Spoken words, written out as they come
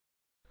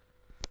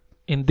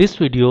In this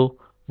video,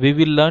 we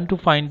will learn to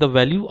find the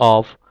value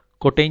of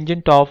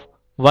cotangent of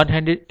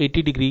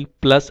 180 degree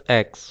plus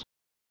x.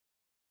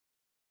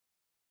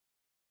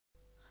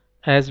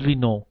 As we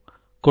know,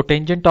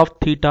 cotangent of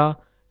theta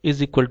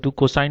is equal to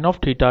cosine of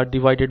theta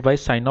divided by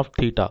sine of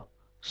theta.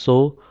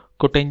 So,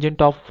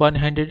 cotangent of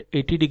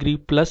 180 degree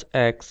plus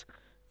x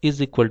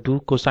is equal to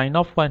cosine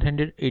of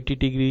 180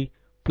 degree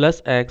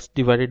plus x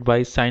divided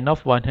by sine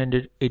of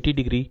 180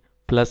 degree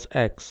plus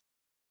x.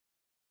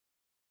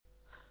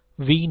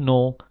 We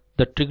know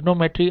the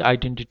trigonometry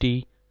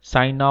identity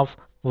sine of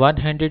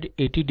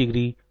 180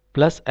 degree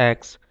plus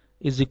x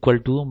is equal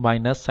to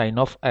minus sine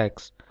of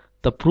x.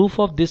 The proof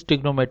of this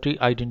trigonometry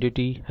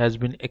identity has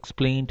been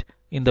explained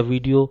in the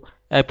video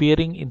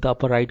appearing in the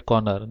upper right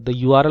corner. The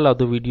URL of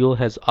the video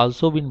has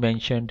also been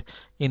mentioned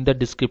in the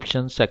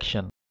description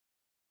section.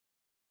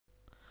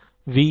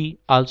 We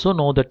also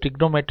know the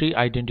trigonometry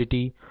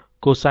identity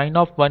cosine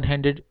of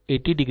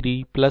 180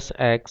 degree plus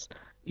x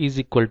is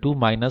equal to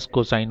minus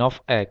cosine of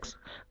x.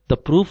 The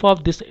proof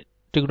of this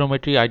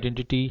trigonometry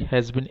identity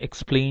has been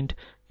explained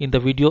in the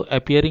video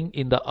appearing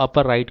in the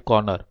upper right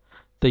corner.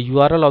 The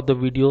URL of the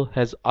video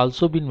has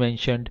also been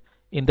mentioned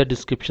in the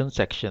description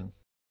section.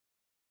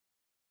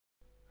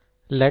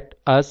 Let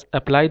us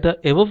apply the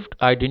above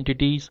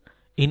identities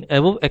in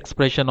above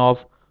expression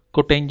of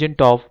cotangent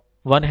of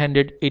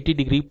 180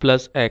 degree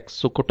plus x.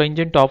 So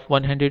cotangent of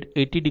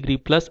 180 degree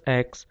plus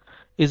x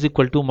is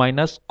equal to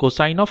minus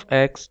cosine of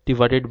x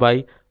divided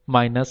by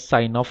minus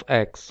sine of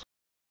x.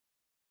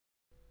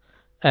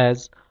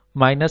 As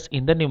minus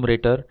in the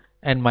numerator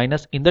and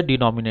minus in the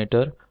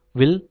denominator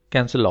will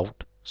cancel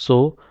out.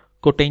 So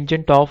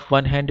cotangent of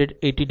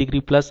 180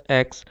 degree plus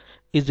x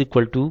is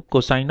equal to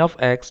cosine of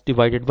x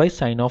divided by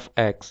sine of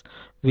x,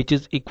 which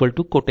is equal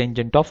to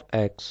cotangent of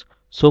x.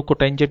 So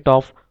cotangent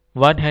of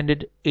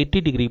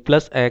 180 degree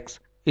plus x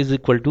is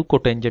equal to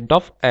cotangent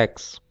of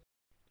x.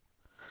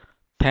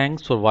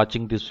 Thanks for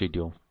watching this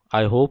video.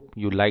 I hope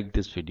you liked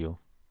this video.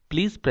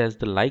 Please press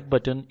the like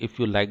button if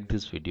you liked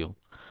this video.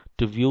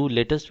 To view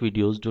latest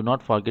videos, do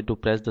not forget to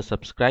press the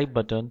subscribe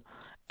button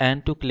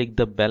and to click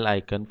the bell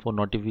icon for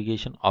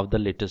notification of the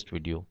latest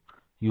video.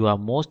 You are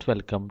most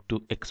welcome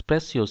to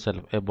express yourself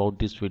about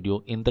this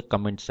video in the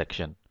comment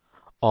section,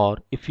 or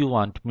if you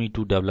want me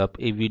to develop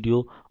a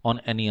video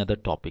on any other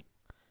topic.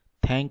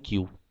 Thank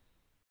you.